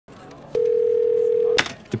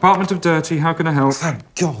Department of Dirty, how can I help?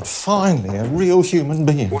 Thank God, finally, a real human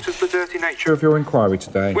being. What is the dirty nature of your inquiry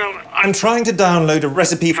today? Well, I'm trying to download a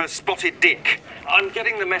recipe for spotted dick. I'm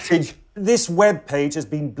getting the message. This web page has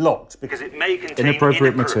been blocked because it may contain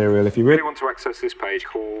inappropriate material. If you really want to access this page,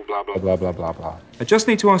 call blah, blah, blah, blah, blah, blah. I just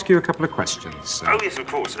need to ask you a couple of questions. Oh, yes, of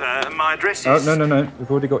course. My address is... Oh, no. We've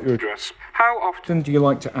already got your address. How often do you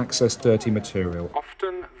like to access dirty material?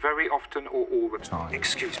 Often, very often, or all the time?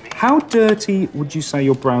 Excuse me? How dirty would you say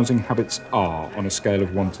your browsing habits are on a scale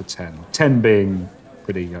of 1 to 10? 10 being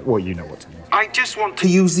pretty... well, you know what to mean. I just want to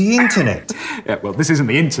use the internet. Yeah, well, this isn't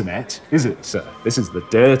the internet, is it, sir? This is the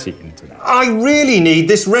dirty internet. I really need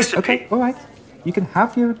this recipe. Okay, all right. You can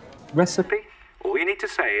have your recipe. All you need to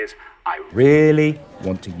say is, I really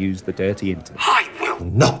want to use the dirty internet. I will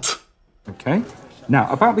not. Okay.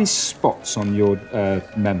 Now, about these spots on your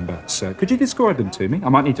member, sir, could you describe them to me? I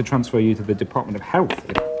might need to transfer you to the Department of Health.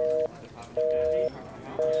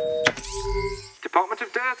 Department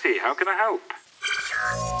of Dirty, how can I help?